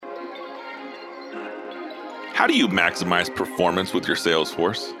How do you maximize performance with your sales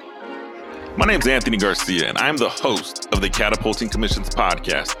force? My name is Anthony Garcia, and I'm the host of the Catapulting Commissions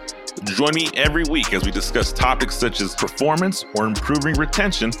podcast. Join me every week as we discuss topics such as performance or improving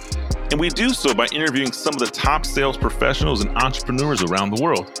retention, and we do so by interviewing some of the top sales professionals and entrepreneurs around the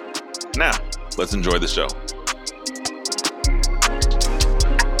world. Now, let's enjoy the show.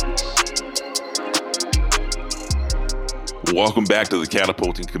 Welcome back to the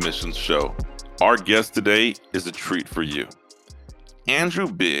Catapulting Commissions show. Our guest today is a treat for you. Andrew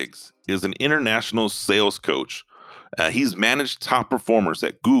Biggs is an international sales coach. He's managed top performers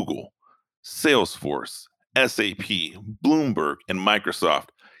at Google, Salesforce, SAP, Bloomberg, and Microsoft.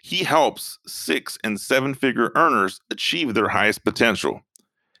 He helps 6- and 7-figure earners achieve their highest potential.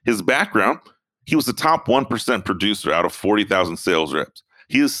 His background, he was the top 1% producer out of 40,000 sales reps.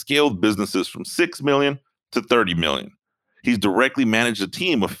 He has scaled businesses from 6 million to 30 million. He's directly managed a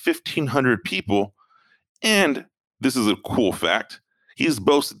team of 1,500 people. And this is a cool fact. He's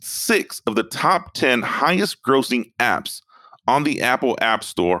boasted 6 of the top 10 highest grossing apps on the Apple App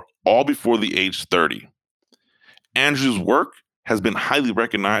Store, all before the age 30. Andrew's work has been highly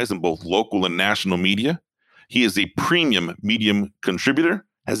recognized in both local and national media. He is a premium Medium contributor,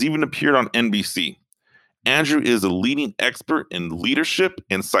 has even appeared on NBC. Andrew is a leading expert in leadership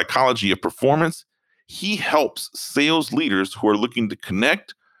and psychology of performance. He helps sales leaders who are looking to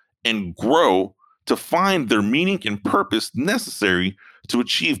connect and grow to find their meaning and purpose necessary to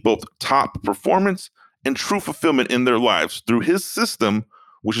achieve both top performance and true fulfillment in their lives through his system,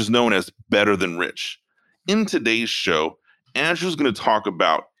 which is known as Better Than Rich. In today's show, Andrew's going to talk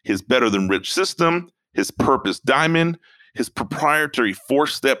about his Better Than Rich system, his Purpose Diamond, his proprietary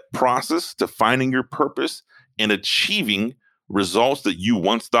 4-step process to finding your purpose and achieving results that you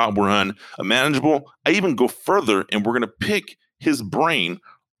once thought were unmanageable. I even go further, and we're going to pick his brain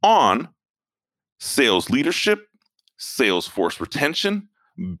on sales leadership, sales force retention,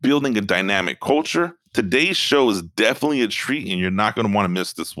 building a dynamic culture. Today's show is definitely a treat, and you're not going to want to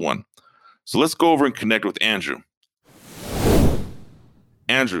miss this one. So let's go over and connect with Andrew.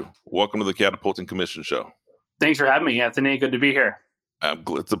 Andrew, welcome to the Catapulting Commission show. Thanks for having me, Anthony. Good to be here.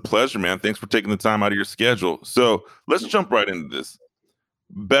 It's a pleasure, man. Thanks for taking the time out of your schedule. So let's jump right into this.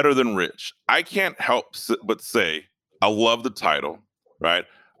 Better Than Rich. I can't help but say I love the title, right?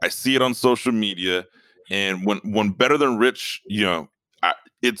 I see it on social media, and when Better Than Rich,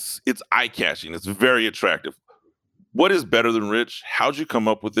 it's eye-catching. It's very attractive. What is Better Than Rich? How'd you come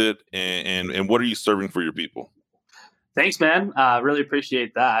up with it, and what are you serving for your people? Thanks, man. Really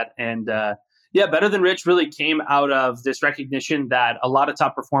appreciate that. And Better Than Rich really came out of this recognition that a lot of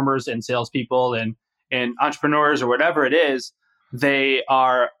top performers and salespeople and entrepreneurs or whatever it is, they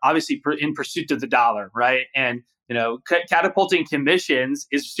are obviously in pursuit of the dollar, right? And catapulting commissions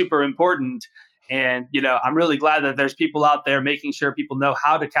is super important. And I'm really glad that there's people out there making sure people know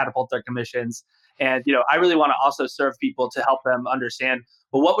how to catapult their commissions. And I really want to also serve people to help them understand,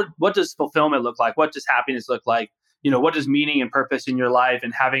 well, what does fulfillment look like? What does happiness look like? What does meaning and purpose in your life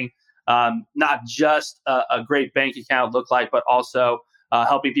and having not just a great bank account look like, but also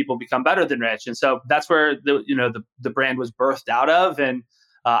helping people become better than rich. And so that's where the brand was birthed out of. And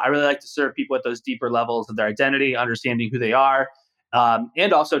I really like to serve people at those deeper levels of their identity, understanding who they are,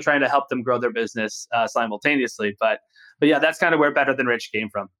 and also trying to help them grow their business simultaneously. But yeah, that's kind of where Better Than Rich came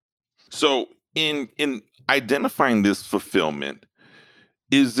from. So in identifying this fulfillment,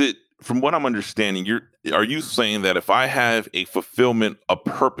 is it, from what I'm understanding, are you saying that if I have a fulfillment, a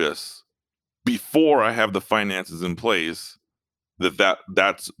purpose, before I have the finances in place,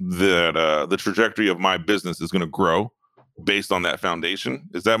 that's the trajectory of my business is going to grow based on that foundation?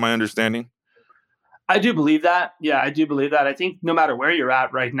 Is that my understanding? I do believe that. Yeah, I do believe that. I think no matter where you're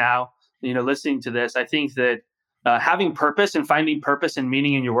at right now, listening to this, I think that having purpose and finding purpose and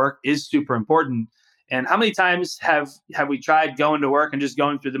meaning in your work is super important. And how many times have we tried going to work and just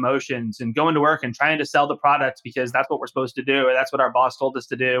going through the motions and going to work and trying to sell the product because that's what we're supposed to do, or that's what our boss told us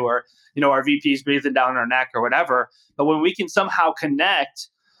to do, or our VP's breathing down our neck or whatever. But when we can somehow connect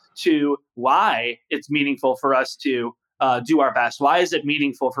to why it's meaningful for us to do our best, why is it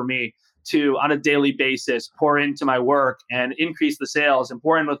meaningful for me to, on a daily basis, pour into my work and increase the sales and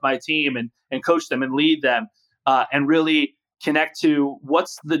pour in with my team and coach them and lead them, and really connect to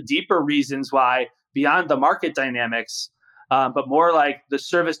what's the deeper reasons why, beyond the market dynamics, but more like the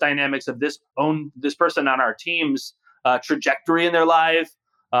service dynamics of this person on our team's trajectory in their life,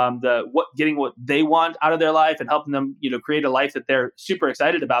 getting what they want out of their life and helping them, create a life that they're super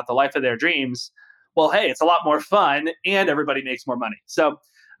excited about, the life of their dreams. Well, hey, it's a lot more fun and everybody makes more money. So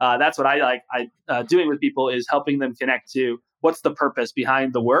that's what I like doing with people, is helping them connect to what's the purpose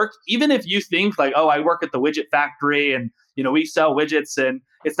behind the work? Even if you think like, oh, I work at the widget factory and, we sell widgets and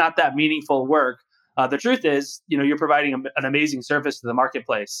it's not that meaningful work. The truth is, you're providing an amazing service to the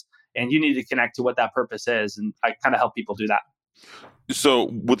marketplace and you need to connect to what that purpose is. And I kind of help people do that. So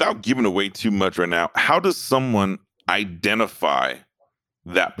without giving away too much right now, how does someone identify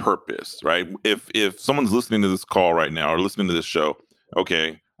that purpose, right? If someone's listening to this call right now or listening to this show,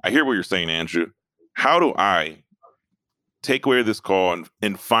 okay, I hear what you're saying, Andrew. How do I take away this call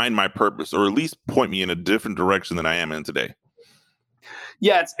and find my purpose, or at least point me in a different direction than I am in today?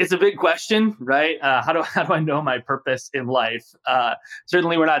 Yeah, it's a big question, right? How do I know my purpose in life?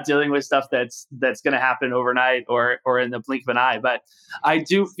 Certainly, we're not dealing with stuff that's going to happen overnight or in the blink of an eye. But I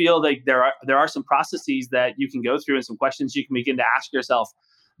do feel like there are some processes that you can go through and some questions you can begin to ask yourself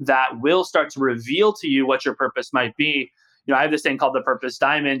that will start to reveal to you what your purpose might be. I have this thing called the Purpose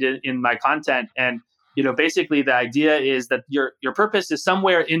Diamond in my content, and basically the idea is that your purpose is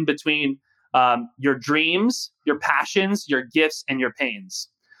somewhere in between your dreams, your passions, your gifts, and your pains.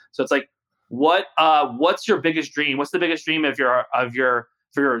 So it's like, what's your biggest dream? What's the biggest dream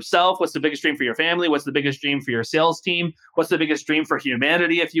for yourself? What's the biggest dream for your family? What's the biggest dream for your sales team? What's the biggest dream for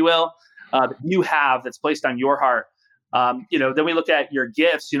humanity, if you will, that you have that's placed on your heart? Then we look at your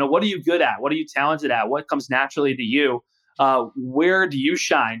gifts. What are you good at? What are you talented at? What comes naturally to you? Where do you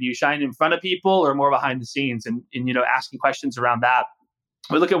shine? Do you shine in front of people or more behind the scenes? And asking questions around that.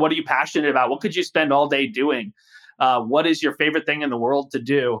 We look at what are you passionate about? What could you spend all day doing? What is your favorite thing in the world to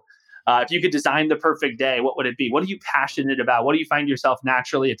do? If you could design the perfect day, what would it be? What are you passionate about? What do you find yourself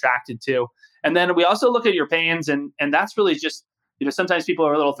naturally attracted to? And then we also look at your pains, and that's really just, sometimes people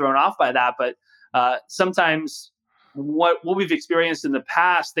are a little thrown off by that, but sometimes what we've experienced in the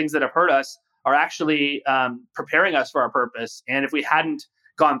past, things that have hurt us, are actually preparing us for our purpose. And if we hadn't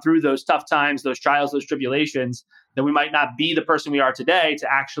gone through those tough times, those trials, those tribulations, then we might not be the person we are today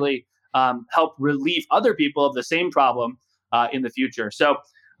to actually help relieve other people of the same problem in the future. So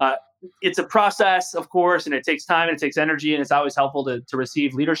it's a process, of course, and it takes time and it takes energy, and it's always helpful to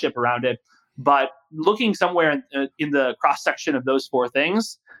receive leadership around it. But looking somewhere in the cross section of those four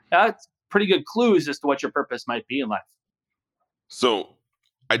things, that's pretty good clues as to what your purpose might be in life. So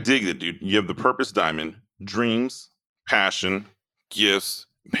I dig it, dude. You have the Purpose Diamond: dreams, passion, gifts,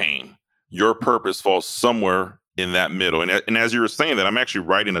 pain. Your purpose falls somewhere in that middle. And as you were saying that, I'm actually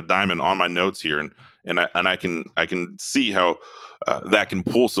writing a diamond on my notes here, and I can see how that can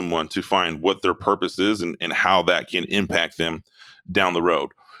pull someone to find what their purpose is and how that can impact them down the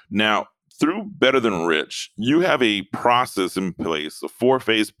road. Now, through Better Than Rich, you have a process in place, a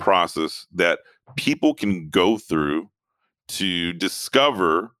 4-phase process that people can go through to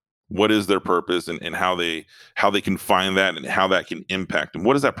discover what is their purpose and how they can find that and how that can impact them.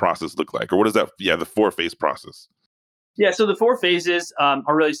 What does that process look like? Or what is that? Yeah, the 4-phase process. Yeah, so the 4 phases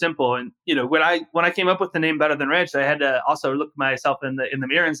are really simple. And when I came up with the name Better Than Rich, I had to also look myself in the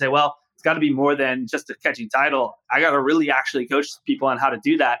mirror and say, well, it's got to be more than just a catchy title. I got to really actually coach people on how to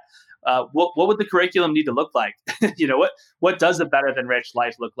do that. What would the curriculum need to look like? What does a Better Than Rich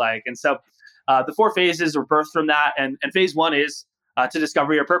life look like? And so the 4 phases were birthed from that. And phase 1 is to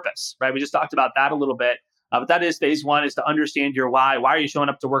discover your purpose, right? We just talked about that a little bit. But that is phase 1, is to understand your why. Why are you showing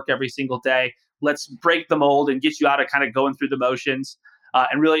up to work every single day? Let's break the mold and get you out of kind of going through the motions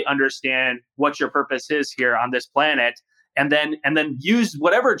and really understand what your purpose is here on this planet. And then use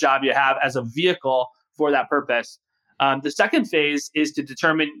whatever job you have as a vehicle for that purpose. The second phase is to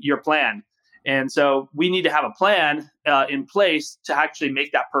determine your plan. And so we need to have a plan in place to actually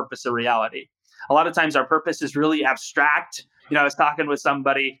make that purpose a reality. A lot of times our purpose is really abstract. I was talking with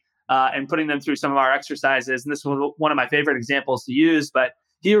somebody and putting them through some of our exercises. And this was one of my favorite examples to use, but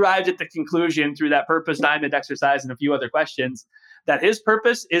he arrived at the conclusion through that Purpose Diamond exercise and a few other questions that his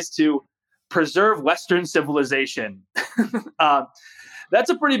purpose is to preserve Western civilization. That's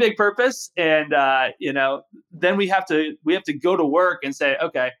a pretty big purpose. And, then we have to go to work and say,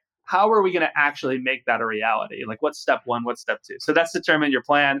 okay, how are we going to actually make that a reality? Like, what's step 1? What's step 2? So that's determine your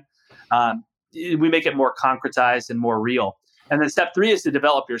plan. We make it more concretized and more real. And then step 3 is to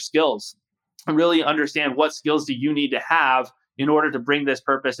develop your skills and really understand what skills do you need to have in order to bring this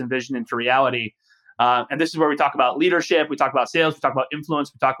purpose and vision into reality. And this is where we talk about leadership, we talk about sales, we talk about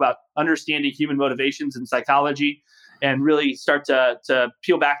influence, we talk about understanding human motivations and psychology, and really start to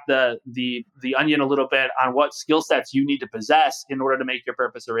peel back the onion a little bit on what skill sets you need to possess in order to make your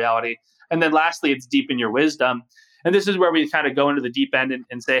purpose a reality. And then lastly, it's deepen your wisdom. And this is where we kind of go into the deep end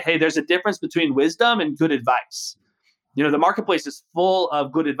and say, hey, there's a difference between wisdom and good advice. The marketplace is full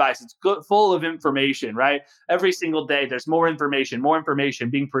of good advice. It's full of information, right? Every single day, there's more information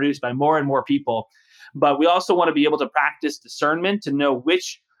being produced by more and more people. But we also want to be able to practice discernment to know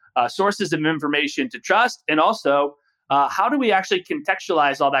which sources of information to trust, and also how do we actually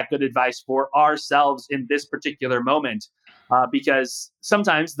contextualize all that good advice for ourselves in this particular moment? Because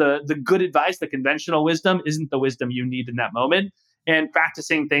sometimes the good advice, the conventional wisdom, isn't the wisdom you need in that moment. And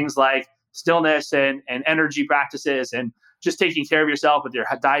practicing things like stillness and energy practices and just taking care of yourself with your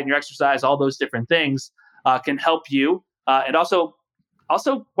diet and your exercise, all those different things can help you. And also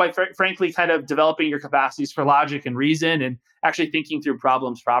quite frankly, kind of developing your capacities for logic and reason and actually thinking through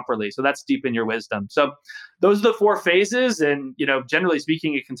problems properly. So that's deepen your wisdom. So those are the four phases. And, generally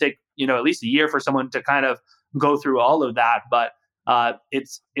speaking, it can take, at least a year for someone to kind of go through all of that. But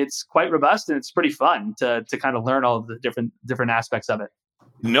it's quite robust and it's pretty fun to kind of learn all of the different aspects of it.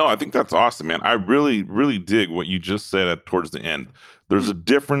 No, I think that's awesome, man. I really, really dig what you just said towards the end. There's a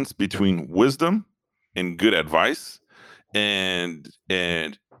difference between wisdom and good advice. And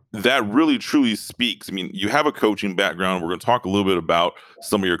that really truly speaks. I mean, you have a coaching background. We're going to talk a little bit about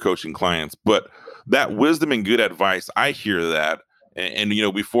some of your coaching clients, but that wisdom and good advice, I hear that. And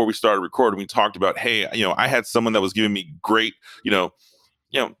before we started recording, we talked about, hey, I had someone that was giving me great,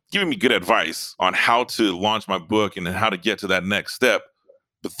 giving me good advice on how to launch my book and how to get to that next step.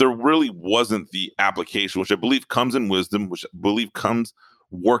 But there really wasn't the application, which I believe comes in wisdom, which I believe comes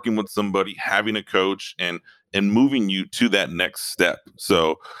working with somebody, having a coach, and moving you to that next step.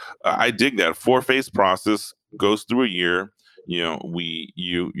 So I dig that. 4-phase process goes through a year.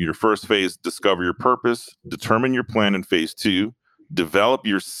 Your first phase, discover your purpose, determine your plan in phase 2, develop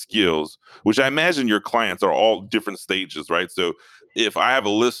your skills, which I imagine your clients are all different stages, right? So if I have a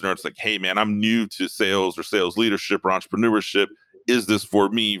listener, it's like, hey man, I'm new to sales or sales leadership or entrepreneurship. Is this for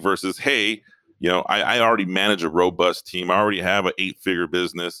me? Versus, hey, I already manage a robust team. I already have an 8-figure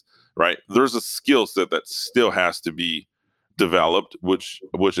business, right? There's a skill set that still has to be developed, which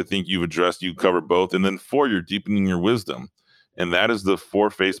I think you've addressed. You cover both. And then 4, you're deepening your wisdom. And that is the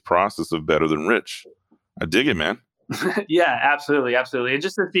 4-phase process of Better Than Rich. I dig it, man. Yeah, absolutely. Absolutely. And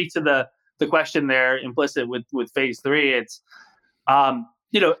just to speak to the question there implicit with phase 3, it's,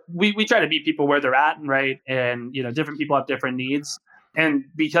 we try to meet people where they're at, right? And, different people have different needs. And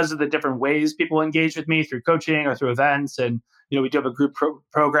because of the different ways people engage with me through coaching or through events, and, we do have a group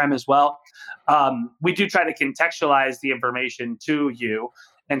program as well. We do try to contextualize the information to you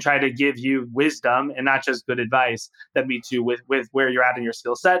and try to give you wisdom and not just good advice that meets you with where you're at in your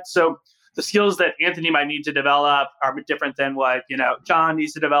skill set. So the skills that Anthony might need to develop are different than what, John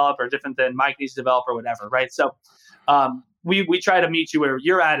needs to develop, or different than Mike needs to develop, or whatever, right? So we try to meet you where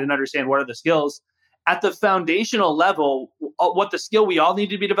you're at and understand what are the skills. At the foundational level, what the skill we all need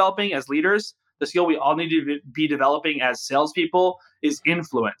to be developing as leaders, the skill we all need to be developing as salespeople is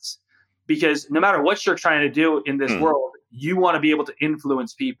influence. Because no matter what you're trying to do in this world, you want to be able to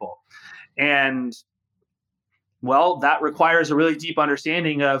influence people. And well, that requires a really deep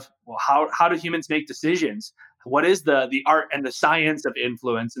understanding of, well, how do humans make decisions? What is the art and the science of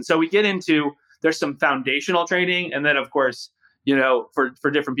influence? And so we get into, there's some foundational training. And then, of course,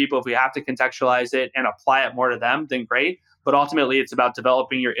 for different people, if we have to contextualize it and apply it more to them, then great. But ultimately, it's about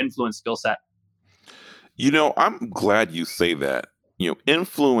developing your influence skill set. I'm glad you say that.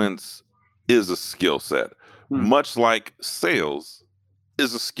 Influence is a skill set, much like sales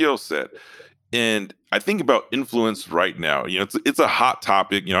is a skill set. And I think about influence right now. It's a hot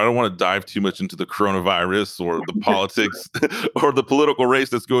topic. I don't want to dive too much into the coronavirus or the politics or the political race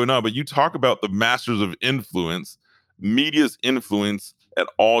that's going on. But you talk about the masters of influence, media's influence at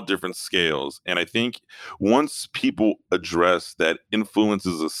all different scales. And I think once people address that influence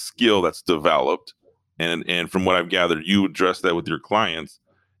is a skill that's developed, and from what I've gathered, you address that with your clients,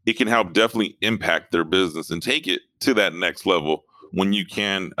 it can help definitely impact their business and take it to that next level when you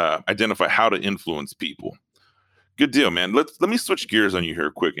can identify how to influence people. Good deal, man. Let me switch gears on you here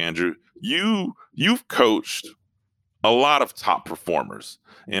quick, Andrew. You've coached a lot of top performers,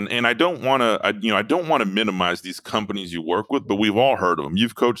 and I don't want to minimize these companies you work with, but we've all heard of them.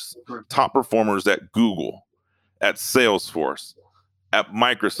 You've coached top performers at Google, at Salesforce, at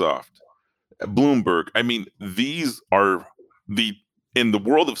Microsoft, at Bloomberg. I mean, these are in the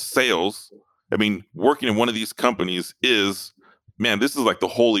world of sales. I mean, working in one of these companies is, man, this is like the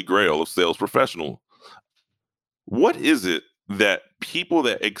holy grail of sales professional. What is it that people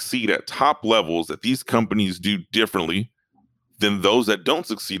that exceed at top levels at these companies do differently than those that don't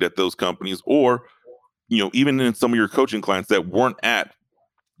succeed at those companies, or, even in some of your coaching clients that weren't at,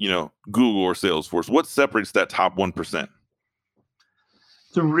 Google or Salesforce? What separates that top 1%?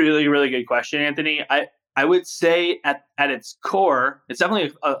 It's a really, really good question, Anthony. I would say at its core, it's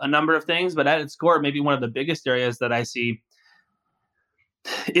definitely a number of things, but at its core, maybe one of the biggest areas that I see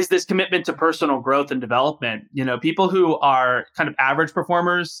is this commitment to personal growth and development. People who are kind of average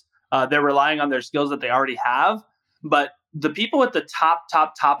performers, they're relying on their skills that they already have. But the people at the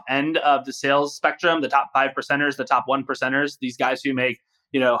top end of the sales spectrum, the top 5%ers, the top 1%ers, these guys who make,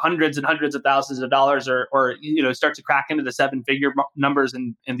 hundreds and hundreds of thousands of dollars or start to crack into the 7-figure numbers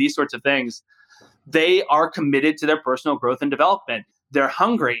and these sorts of things, they are committed to their personal growth and development. They're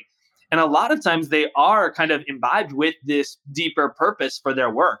hungry. And a lot of times they are kind of imbibed with this deeper purpose for their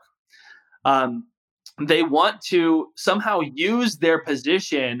work. They want to somehow use their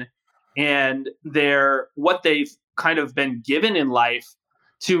position and what they've kind of been given in life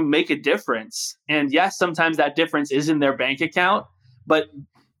to make a difference. And yes, sometimes that difference is in their bank account, but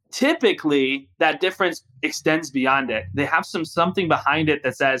typically that difference extends beyond it. They have something behind it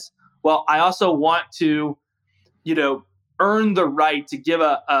that says, well, I also want to, earn the right to give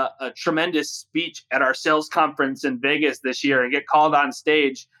a tremendous speech at our sales conference in Vegas this year and get called on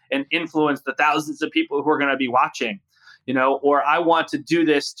stage and influence the thousands of people who are going to be watching, or I want to do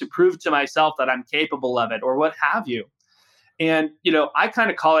this to prove to myself that I'm capable of it, or what have you. And, I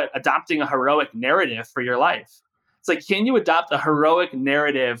kind of call it adopting a heroic narrative for your life. It's like, can you adopt a heroic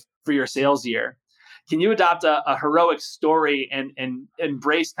narrative for your sales year? Can you adopt a heroic story and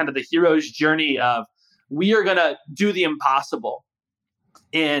embrace kind of the hero's journey of, we are going to do the impossible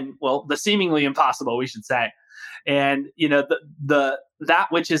the seemingly impossible, we should say. And, that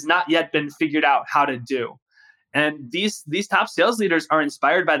which has not yet been figured out how to do. And these top sales leaders are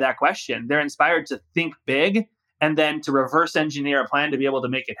inspired by that question. They're inspired to think big and then to reverse engineer a plan to be able to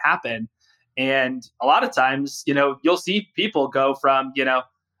make it happen. And a lot of times, you'll see people go from,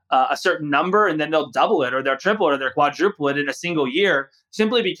 a certain number, and then they'll double it or they'll triple it or they'll quadruple it in a single year,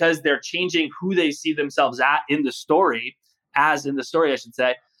 simply because they're changing who they see themselves in the story, I should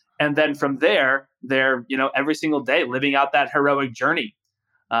say. And then from there, they're, every single day living out that heroic journey.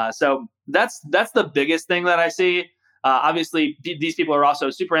 So that's the biggest thing that I see. Obviously, these people are also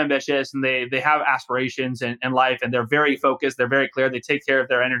super ambitious and they have aspirations in life, and they're very focused. They're very clear. They take care of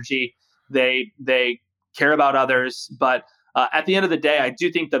their energy. They care about others. But at the end of the day, I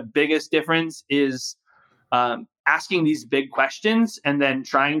do think the biggest difference is asking these big questions and then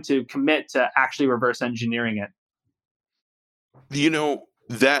trying to commit to actually reverse engineering it.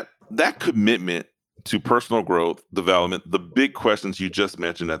 That commitment to personal growth, development, the big questions you just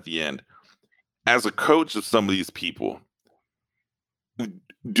mentioned at the end. As a coach of some of these people,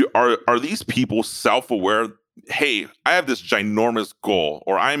 are these people self-aware? Hey, I have this ginormous goal,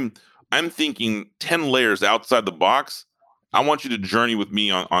 or I'm thinking 10 layers outside the box. I want you to journey with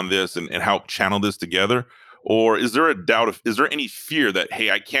me on this and help channel this together. Or is there a doubt is there any fear that, hey,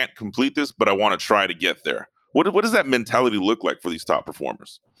 I can't complete this, but I want to try to get there? What does that mentality look like for these top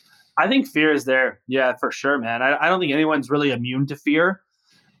performers? I think fear is there. Yeah, for sure, man. I don't think anyone's really immune to fear.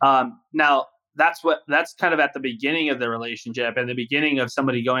 Now, that's kind of at the beginning of the relationship and the beginning of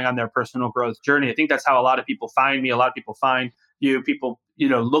somebody going on their personal growth journey. I think that's how a lot of people find me. A lot of people find you, people,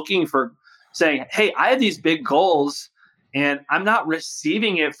 looking for saying, hey, I have these big goals and I'm not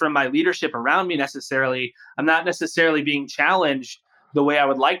receiving it from my leadership around me necessarily. I'm not necessarily being challenged the way I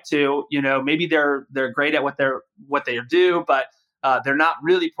would like to. Maybe they're great at what they do, but they're not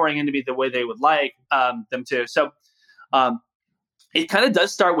really pouring into me the way they would like them to. So it kind of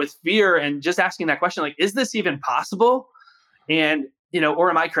does start with fear and just asking that question, like, is this even possible? And, or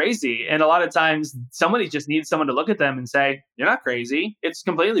am I crazy? And a lot of times somebody just needs someone to look at them and say, you're not crazy. It's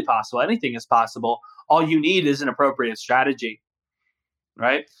completely possible. Anything is possible. All you need is an appropriate strategy,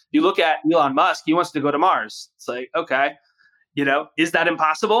 right? You look at Elon Musk, he wants to go to Mars. It's like, okay, is that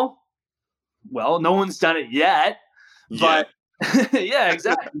impossible? Well, no one's done it yet, but yeah,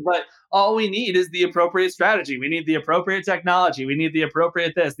 exactly. But all we need is the appropriate strategy. We need the appropriate technology. We need the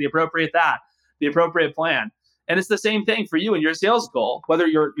appropriate this, the appropriate that, the appropriate plan. And it's the same thing for you and your sales goal, whether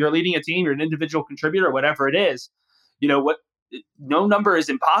you're leading a team, you're an individual contributor, whatever it is. No number is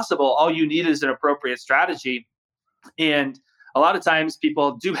impossible. All you need is an appropriate strategy. And a lot of times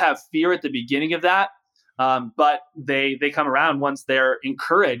people do have fear at the beginning of that, but they come around once they're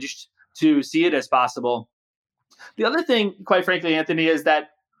encouraged to see it as possible. The other thing, quite frankly, Anthony, is that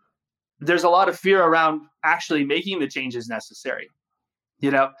there's a lot of fear around actually making the changes necessary.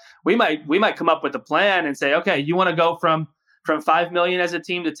 We might come up with a plan and say, okay, you want to go from 5 million as a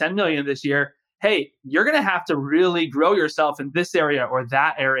team to 10 million this year. Hey, you're going to have to really grow yourself in this area or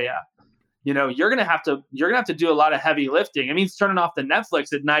that area. You're going to have to do a lot of heavy lifting. It means turning off the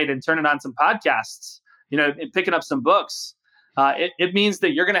Netflix at night and turning on some podcasts, and picking up some books. It means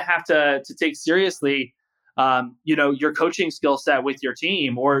that you're going to have to take seriously your coaching skill set with your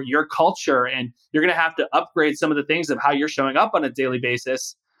team or your culture, and you're going to have to upgrade some of the things of how you're showing up on a daily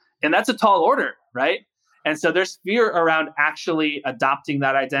basis. And that's a tall order, right? And so there's fear around actually adopting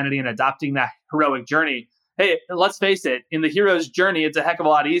that identity and adopting that heroic journey. Hey, let's face it, in the hero's journey, it's a heck of a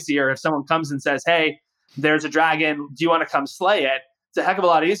lot easier if someone comes and says, hey, there's a dragon. Do you want to come slay it? It's a heck of a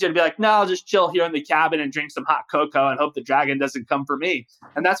lot easier to be like, no, I'll just chill here in the cabin and drink some hot cocoa and hope the dragon doesn't come for me.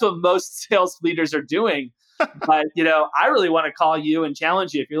 And that's what most sales leaders are doing. But, I really want to call you and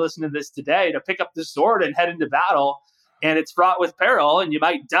challenge you, if you're listening to this today, to pick up the sword and head into battle. And it's fraught with peril and you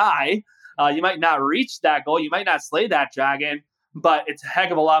might die. You might not reach that goal. You might not slay that dragon, but it's a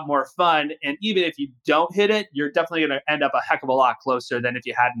heck of a lot more fun. And even if you don't hit it, you're definitely going to end up a heck of a lot closer than if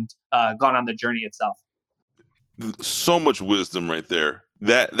you hadn't gone on the journey itself. So much wisdom right there.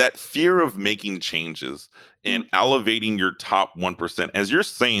 That fear of making changes and elevating your top 1%. As you're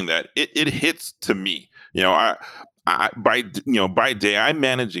saying that, it hits to me. By day, I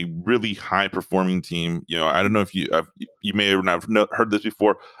manage a really high performing team. I don't know if you may have not heard this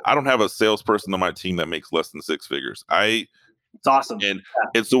before. I don't have a salesperson on my team that makes less than six figures. It's awesome.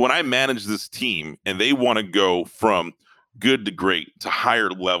 And so when I manage this team and they want to go from good to great to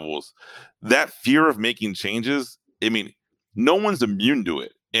higher levels, that fear of making changes, no one's immune to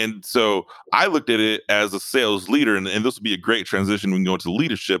it. And so I looked at it as a sales leader, and this would be a great transition. We can go into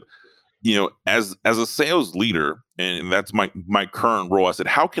leadership. As a sales leader, and that's my current role, I said,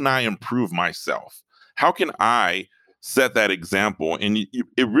 how can I improve myself? How can I set that example? And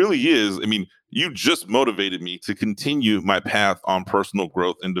it really is, you just motivated me to continue my path on personal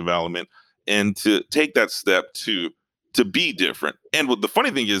growth and development and to take that step to be different. And what the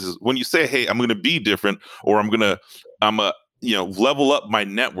funny thing is when you say, hey, I'm going to be different, or I'm level up my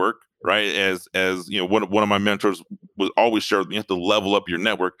network, right? As one of my mentors was always share, you have to level up your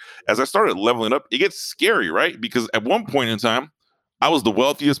network. As I started leveling up, it gets scary, right? Because at one point in time, I was the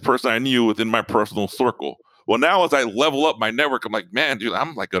wealthiest person I knew within my personal circle. Well, now as I level up my network, I'm like, man, dude,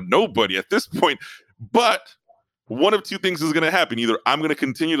 I'm like a nobody at this point. But one of two things is going to happen. Either I'm going to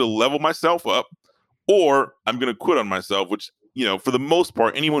continue to level myself up, or I'm going to quit on myself, which, for the most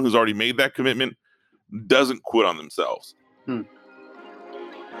part, anyone who's already made that commitment doesn't quit on themselves.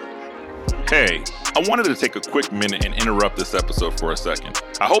 Hey, I wanted to take a quick minute and interrupt this episode for a second.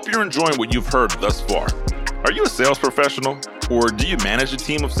 I hope you're enjoying what you've heard thus far. Are you a sales professional, or do you manage a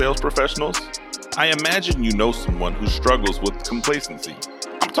team of sales professionals? I imagine you know someone who struggles with complacency.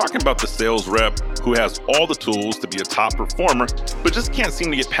 I'm talking about the sales rep who has all the tools to be a top performer, but just can't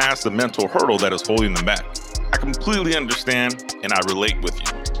seem to get past the mental hurdle that is holding them back. I completely understand, and I relate with you.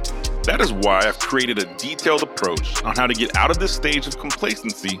 That is why I've created a detailed approach on how to get out of this stage of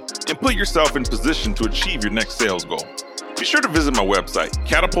complacency and put yourself in position to achieve your next sales goal. Be sure to visit my website,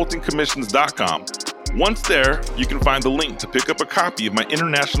 catapultingcommissions.com. Once there, you can find the link to pick up a copy of my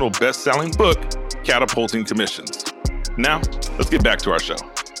international best-selling book, Catapulting Commissions. Now, let's get back to our show.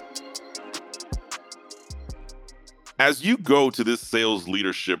 As you go to this sales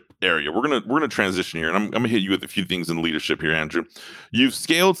leadership area, we're gonna transition here, and I'm gonna hit you with a few things in leadership here, Andrew. You've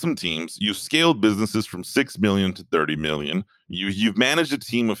scaled some teams. You've scaled businesses from 6 million to 30 million. You've managed a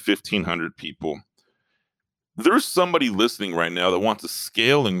team of 1,500 people. There's somebody listening right now that wants to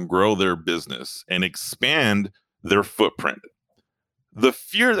scale and grow their business and expand their footprint. The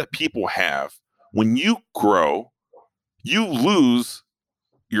fear that people have when you grow, you lose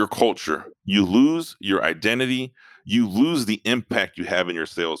your culture, you lose your identity, you lose the impact you have in your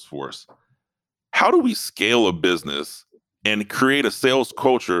sales force. How do we scale a business and create a sales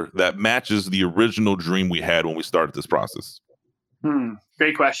culture that matches the original dream we had when we started this process?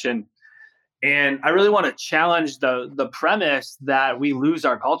 Great question. And I really want to challenge the premise that we lose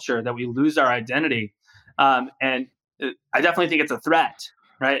our culture, that we lose our identity. And I definitely think it's a threat,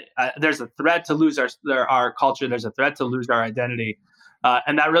 right? There's a threat to lose our culture. There's a threat to lose our identity.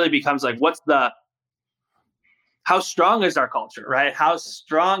 And that really becomes like, how strong is our culture, right? How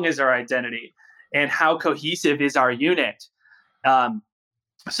strong is our identity, and how cohesive is our unit?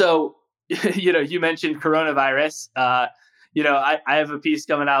 So, you mentioned coronavirus. I have a piece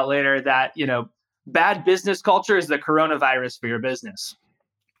coming out later that, bad business culture is the coronavirus for your business.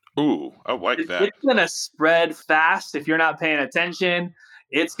 Ooh, I like that. It's going to spread fast if you're not paying attention.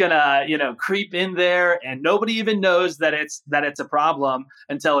 It's going to, creep in there, and nobody even knows that it's a problem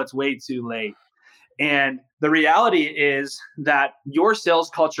until it's way too late. And the reality is that your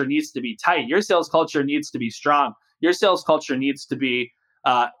sales culture needs to be tight. Your sales culture needs to be strong. Your sales culture needs to be,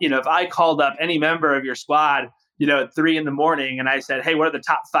 if I called up any member of your squad, at 3 a.m. and I said, hey, what are the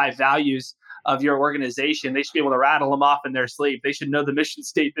top 5 values of your organization. They should be able to rattle them off in their sleep. They should know the mission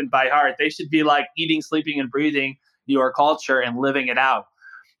statement by heart. They should be like eating, sleeping, and breathing your culture and living it out.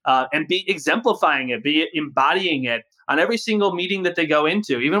 And be exemplifying it, be embodying it on every single meeting that they go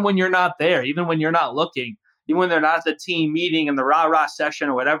into, even when you're not there, even when you're not looking, even when they're not at the team meeting and the rah-rah session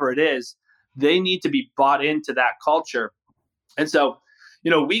or whatever it is. They need to be bought into that culture. And so,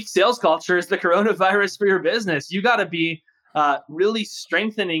 weak sales culture is the coronavirus for your business. You got to be really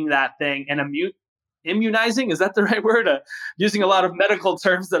strengthening that thing and immunizing. Is that the right word? Using a lot of medical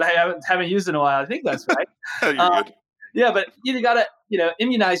terms that I haven't used in a while. I think that's right. You're good. Yeah, but you got to,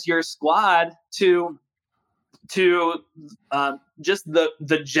 immunize your squad to just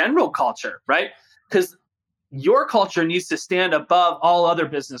the general culture, right? Because your culture needs to stand above all other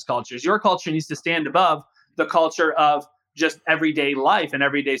business cultures. Your culture needs to stand above the culture of just everyday life and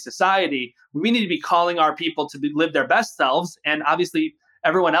everyday society. We need to be calling our people to live their best selves. And obviously,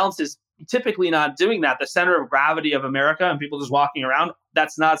 everyone else is typically not doing that. The center of gravity of America and people just walking around,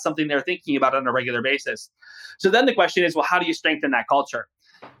 that's not something they're thinking about on a regular basis. So then the question is, well, how do you strengthen that culture?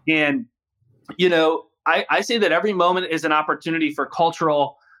 And, I say that every moment is an opportunity for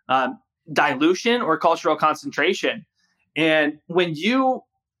cultural dilution or cultural concentration. And when you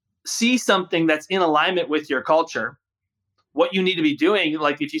see something that's in alignment with your culture, what you need to be doing,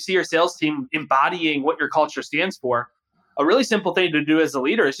 like if you see your sales team embodying what your culture stands for, a really simple thing to do as a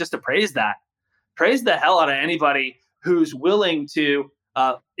leader is just to praise that. Praise the hell out of anybody who's willing to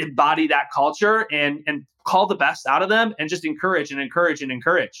embody that culture and call the best out of them and just encourage and encourage and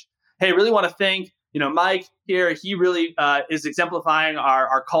encourage. Hey, really want to thank Mike here. He really is exemplifying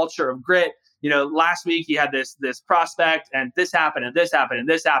our culture of grit. Last week he had this prospect and this happened and this happened and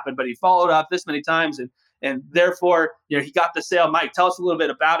this happened, but he followed up this many times and therefore he got the sale. Mike, tell us a little bit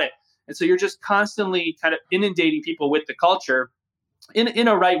about it. And so you're just constantly kind of inundating people with the culture in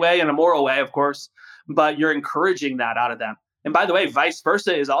a right way, in a moral way, of course, but you're encouraging that out of them. And by the way, vice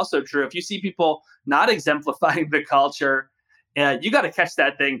versa is also true. If you see people not exemplifying the culture, you got to catch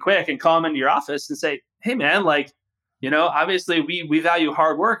that thing quick and call them into your office and say, hey, man, obviously we value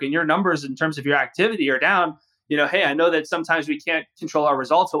hard work and your numbers in terms of your activity are down. Hey, I know that sometimes we can't control our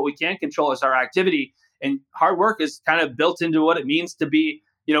results. What we can control is our activity. And hard work is kind of built into what it means to be,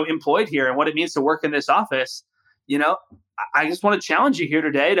 employed here and what it means to work in this office. I just want to challenge you here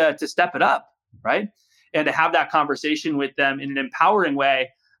today to step it up, right? And to have that conversation with them in an empowering way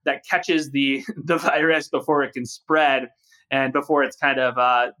that catches the virus before it can spread and before it's kind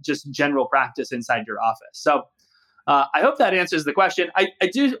of just general practice inside your office. So I hope that answers the question. I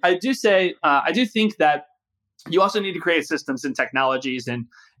do think that you also need to create systems and technologies and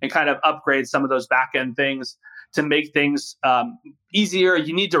kind of upgrade some of those back end things to make things easier.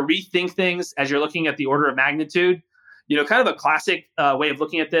 You need to rethink things as you're looking at the order of magnitude. Kind of a classic way of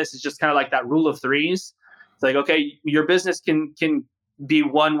looking at this is just kind of like that rule of threes. It's like, okay, your business can be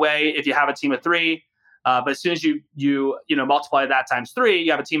one way if you have a team of 3. But as soon as you multiply that times 3,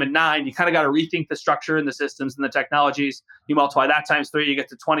 you have a team of 9. You kind of got to rethink the structure and the systems and the technologies. You multiply that times 3, you get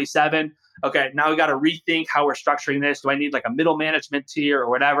to 27. Okay, now we got to rethink how we're structuring this. Do I need like a middle management tier or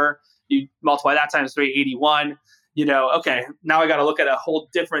whatever? You multiply that times 3, 81. Okay, now I got to look at a whole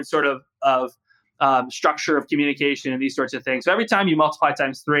different sort of structure of communication and these sorts of things. So every time you multiply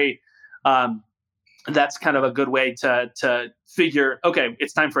times 3, that's kind of a good way to figure, okay,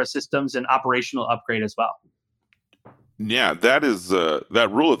 it's time for a systems and operational upgrade as well. Yeah, that is that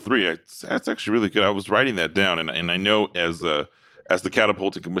rule of 3. That's actually really good. I was writing that down, and I know as the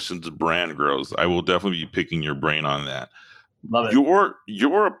Catapulting Commission's brand grows, I will definitely be picking your brain on that. Love it.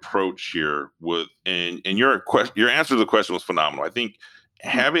 Your approach here and your answer to the question was phenomenal. I think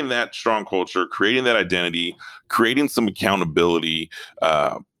having that strong culture, creating that identity, creating some accountability,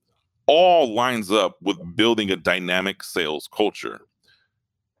 all lines up with building a dynamic sales culture.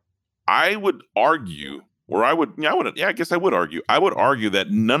 I would argue that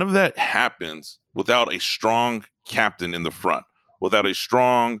none of that happens without a strong captain in the front, without a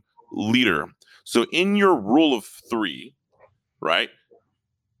strong leader. So in your rule of 3, right,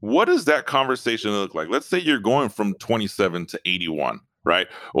 what does that conversation look like? Let's say you're going from 27 to 81, right?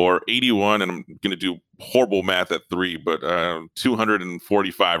 Or 81, and I'm going to do horrible math at 3, but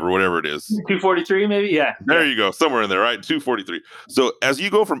 245 or whatever it is. 243 maybe? Yeah. There you go. Somewhere in there, right? 243. So as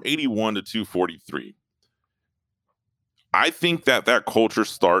you go from 81 to 243, I think that culture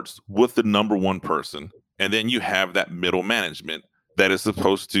starts with the number one person, and then you have that middle management that is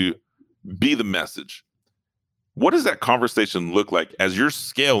supposed to be the message. What does that conversation look like as you're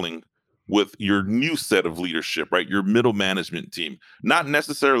scaling with your new set of leadership, right? Your middle management team, not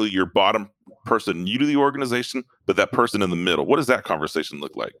necessarily your bottom person new to the organization, but that person in the middle. What does that conversation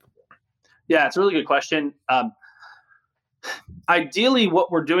look like? Yeah, it's a really good question. Ideally,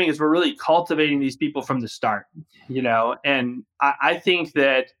 what we're doing is we're really cultivating these people from the start, and I think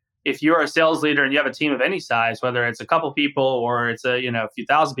that if you're a sales leader and you have a team of any size, whether it's a couple people or it's a few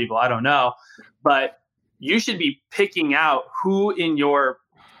thousand people, I don't know, but you should be picking out who in your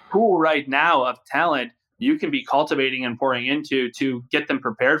pool right now of talent you can be cultivating and pouring into to get them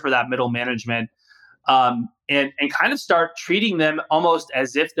prepared for that middle management, and kind of start treating them almost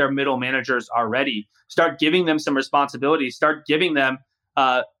as if they're middle managers already. Start giving them some responsibility. Start giving them,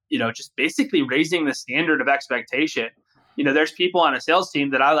 just basically raising the standard of expectation. There's people on a sales team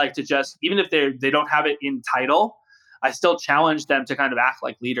that I like to just, even if they don't have it in title, I still challenge them to kind of act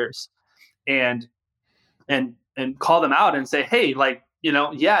like leaders, and call them out and say, hey,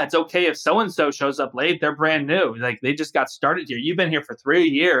 yeah, it's okay if so-and-so shows up late. They're brand new. Like, they just got started here. You've been here for 3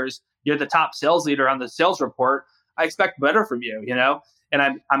 years. You're the top sales leader on the sales report. I expect better from you,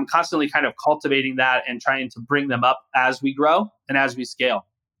 and I'm constantly kind of cultivating that and trying to bring them up as we grow and as we scale.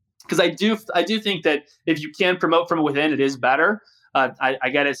 Because I do think that if you can promote from within, it is better. I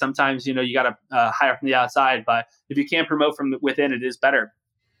get it. Sometimes, you got to hire from the outside, but if you can promote from within, it is better.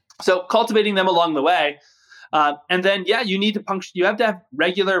 So cultivating them along the way. And then, yeah, you need to you have to have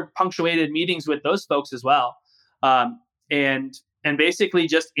regular punctuated meetings with those folks as well. And basically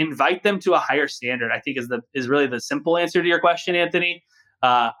just invite them to a higher standard, I think is really the simple answer to your question, Anthony.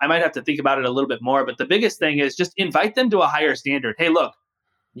 I might have to think about it a little bit more, but the biggest thing is just invite them to a higher standard. Hey, look,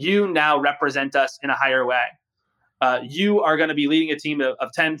 you now represent us in a higher way. You are going to be leading a team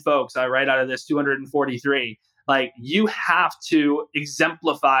of 10 folks, right out of this 243. Like, you have to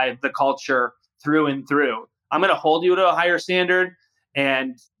exemplify the culture through and through. I'm going to hold you to a higher standard.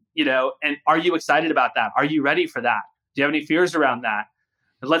 And are you excited about that? Are you ready for that? Do you have any fears around that?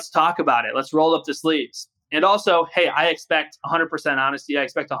 Let's talk about it. Let's roll up the sleeves. And also, hey, I expect 100% honesty. I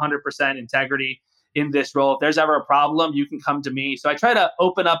expect 100% integrity in this role. If there's ever a problem, you can come to me. So I try to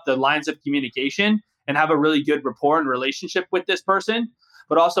open up the lines of communication and have a really good rapport and relationship with this person,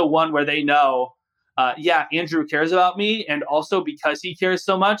 but also one where they know, Andrew cares about me. And also, because he cares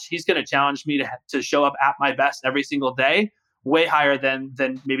so much, he's going to challenge me to show up at my best every single day, way higher than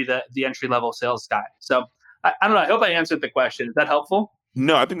maybe the entry-level sales guy. So I don't know. I hope I answered the question. Is that helpful?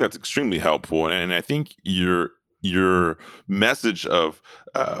 No, I think that's extremely helpful. And I think your message of,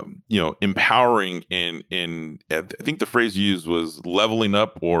 empowering and I think the phrase you used was leveling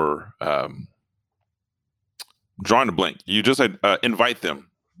up, or drawing a blank. You just said invite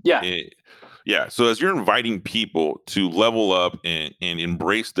them. Yeah. Yeah. So as you're inviting people to level up and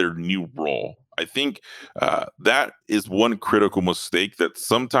embrace their new role, I think that is one critical mistake that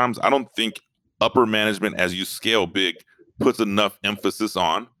sometimes I don't think upper management, as you scale big, puts enough emphasis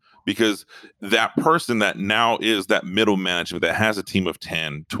on, because that person that now is that middle management that has a team of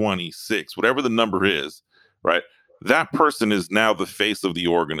 10, 26, whatever the number is, right? That person is now the face of the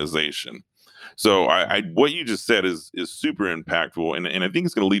organization. So what you just said is super impactful. And I think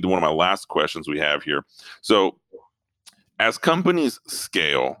it's going to lead to one of my last questions we have here. So as companies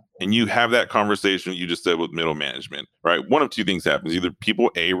scale and you have that conversation you just said with middle management, right? One of two things happens. Either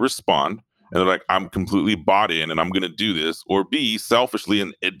people, A, respond and they're like, I'm completely bought in and I'm going to do this. Or B, selfishly,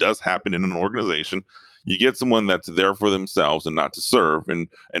 and it does happen in an organization, you get someone that's there for themselves and not to serve, and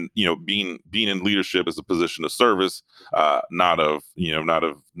being in leadership is a position of service, not of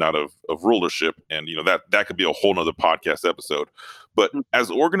rulership, and that could be a whole nother podcast episode. But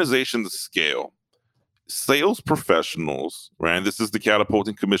as organizations scale, sales professionals, right? And this is the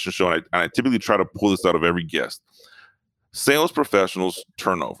Catapulting Commission show, and I typically try to pull this out of every guest. Sales professionals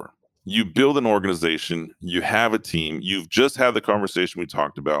turnover. You build an organization, you have a team, you've just had the conversation we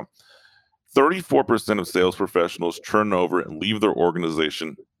talked about. 34% of sales professionals turn over and leave their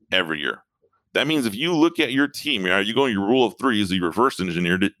organization every year. That means if you look at your team, you go in your rule of threes, you reverse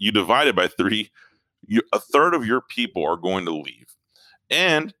engineered it, you divide it by 3, a third of your people are going to leave.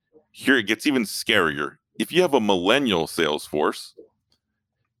 And here it gets even scarier. If you have a millennial sales force,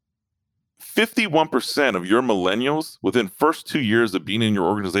 51% of your millennials within first 2 years of being in your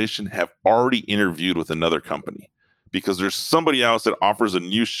organization have already interviewed with another company, because there's somebody else that offers a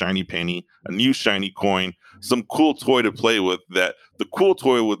new shiny penny, a new shiny coin, some cool toy to play with, that the cool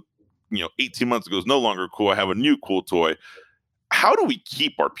toy with 18 months ago is no longer cool. I have a new cool toy. How do we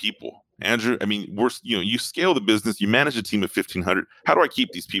keep our people, Andrew? I mean, you scale the business, you manage a team of 1,500. How do I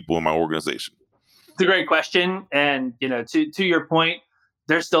keep these people in my organization? It's a great question. And, to your point,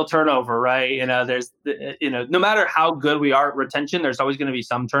 there's still turnover, right? There's, no matter how good we are at retention, there's always going to be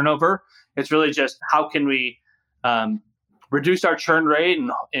some turnover. It's really just how can we reduce our churn rate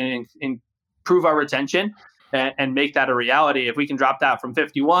and improve our retention. and make that a reality. If we can drop that from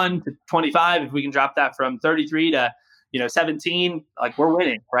 51 to 25, if we can drop that from 33 to 17, like we're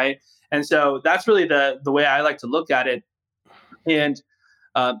winning, right? And so that's really the way I like to look at it. And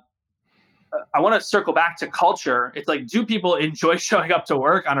uh, I want to circle back to culture. It's like, do people enjoy showing up to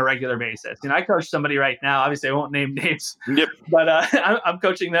work on a regular basis? I coach somebody right now. Obviously, I won't name names, Yep. but I'm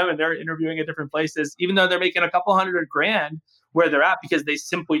coaching them, and they're interviewing at different places, even though they're making a couple $100,000 where they're at, because they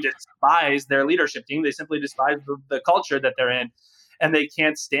simply despise their leadership team. They simply despise the culture that they're in, and they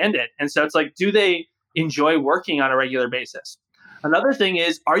can't stand it. And so it's like, do they enjoy working on a regular basis? Another thing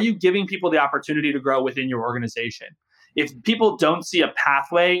is, are you giving people the opportunity to grow within your organization? If people don't see a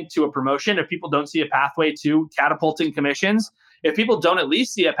pathway to a promotion, if people don't see a pathway to catapulting commissions, if people don't at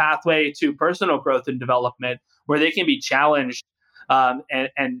least see a pathway to personal growth and development where they can be challenged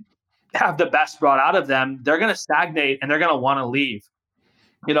and have the best brought out of them, they're going to stagnate and they're going to want to leave.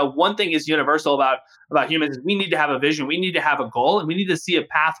 One thing is universal about humans is we need to have a vision, we need to have a goal, and we need to see a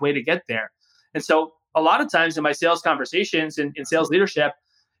pathway to get there. And so a lot of times in my sales conversations and in sales leadership,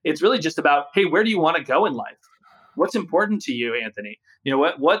 it's really just about, hey, where do you want to go in life? What's important to you, Anthony?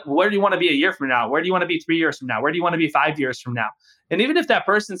 Where do you want to be a year from now? Where do you want to be 3 years from now? Where do you want to be 5 years from now? And even if that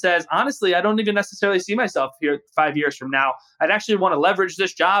person says, honestly, I don't even necessarily see myself here 5 years from now, I'd actually want to leverage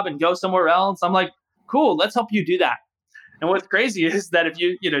this job and go somewhere else. I'm like, cool, let's help you do that. And what's crazy is that if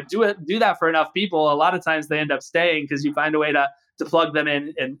you do that for enough people, a lot of times they end up staying because you find a way to plug them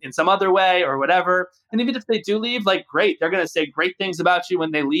in some other way or whatever. And even if they do leave, like, great, they're going to say great things about you when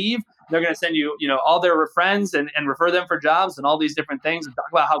they leave. They're going to send you, all their friends and refer them for jobs and all these different things and talk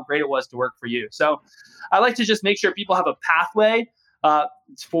about how great it was to work for you. So I like to just make sure people have a pathway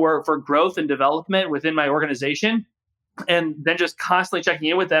for growth and development within my organization, and then just constantly checking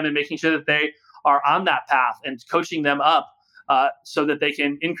in with them and making sure that they are on that path and coaching them up so that they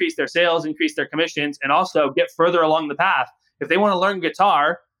can increase their sales, increase their commissions, and also get further along the path. If they want to learn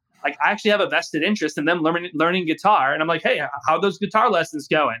guitar, like, I actually have a vested interest in them learning guitar. And I'm like, hey, how are those guitar lessons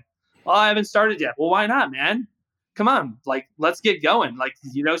going? Well, I haven't started yet. Well, why not, man? Come on, like, let's get going. Like,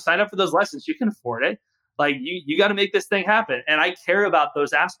 sign up for those lessons. You can afford it. Like, you got to make this thing happen. And I care about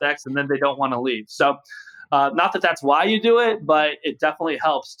those aspects, and then they don't want to leave. So not that that's why you do it, but it definitely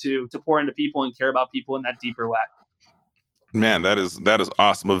helps to pour into people and care about people in that deeper way. Man, that is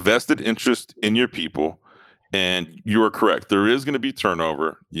awesome. A vested interest in your people. And you are correct. There is going to be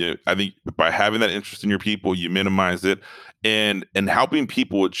turnover. I think by having that interest in your people, you minimize it, and helping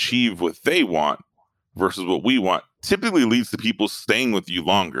people achieve what they want versus what we want typically leads to people staying with you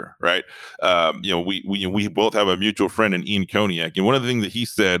longer, right? We both have a mutual friend in Ian Koniak, and one of the things that he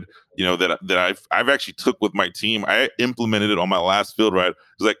said, that I've actually took with my team, I implemented it on my last field ride.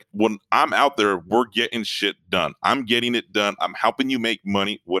 It's like, when I'm out there, we're getting shit done. I'm getting it done. I'm helping you make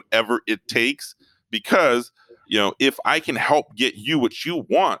money, whatever it takes, because if I can help get you what you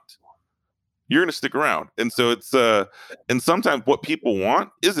want, you're going to stick around. And so it's and sometimes what people want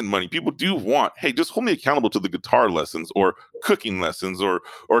isn't money. People do want, hey, just hold me accountable to the guitar lessons or cooking lessons or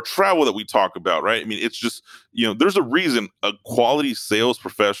travel that we talk about, right? I mean, it's just, there's a reason a quality sales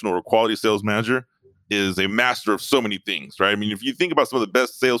professional or a quality sales manager is a master of so many things, right? I mean, if you think about some of the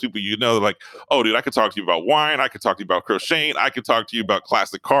best salespeople, they're like, oh, dude, I could talk to you about wine. I could talk to you about crocheting. I could talk to you about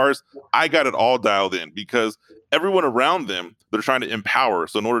classic cars. I got it all dialed in because everyone around them, they're trying to empower.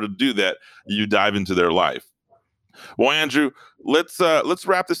 So in order to do that, you dive into their life. Well, Andrew, let's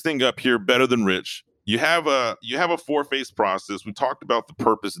wrap this thing up here. Better Than Rich. You have a 4-phase process. We talked about the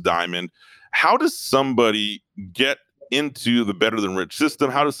purpose diamond. How does somebody get into the Better Than Rich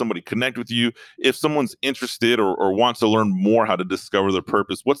system? How does somebody connect with you? If someone's interested or wants to learn more how to discover their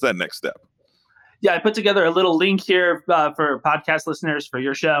purpose, what's that next step? Yeah, I put together a little link here for podcast listeners for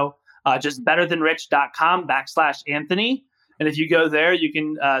your show. Just betterthanrich.com/Anthony. And if you go there, you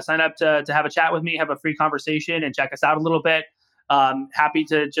can sign up to have a chat with me, have a free conversation, and check us out a little bit. Happy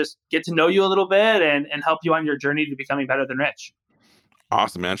to just get to know you a little bit and help you on your journey to becoming better than rich.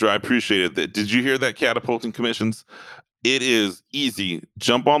 Awesome, Andrew. I appreciate it. Did you hear that, catapulting commissions? It is easy.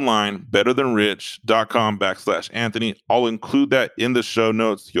 Jump online, betterthanrich.com/Anthony. I'll include that in the show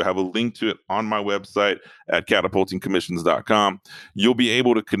notes. You'll have a link to it on my website at catapultingcommissions.com. You'll be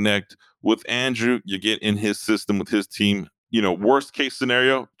able to connect with Andrew. You get in his system with his team. Worst case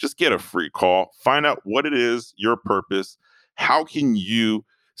scenario, just get a free call. Find out what it is, your purpose. How can you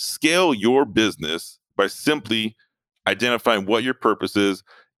scale your business by simply identifying what your purpose is?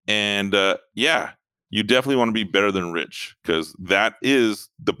 And you definitely want to be better than rich, because that is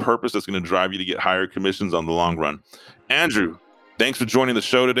the purpose that's going to drive you to get higher commissions on the long run. Andrew, thanks for joining the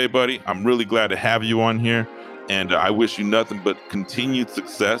show today, buddy. I'm really glad to have you on here, and I wish you nothing but continued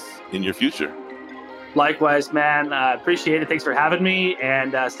success in your future. Likewise, man. Appreciate it. Thanks for having me,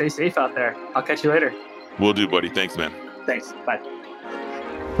 and stay safe out there. I'll catch you later. Will do, buddy. Thanks, man. Thanks. Bye.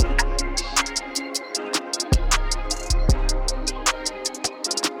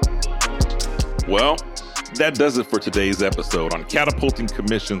 Well, that does it for today's episode on Catapulting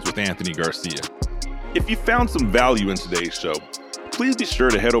Commissions with Anthony Garcia. If you found some value in today's show, please be sure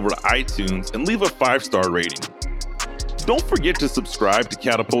to head over to iTunes and leave a 5-star rating. Don't forget to subscribe to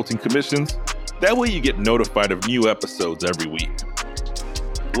Catapulting Commissions. That way you get notified of new episodes every week.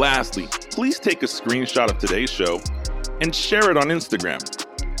 Lastly, please take a screenshot of today's show and share it on Instagram.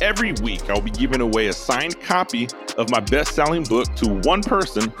 Every week, I'll be giving away a signed copy of my best-selling book to one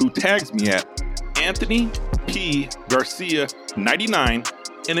person who tags me at Anthony P. Garcia 99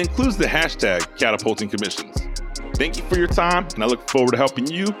 and includes the hashtag Catapulting Commissions. Thank you for your time, and I look forward to helping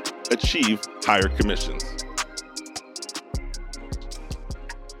you achieve higher commissions.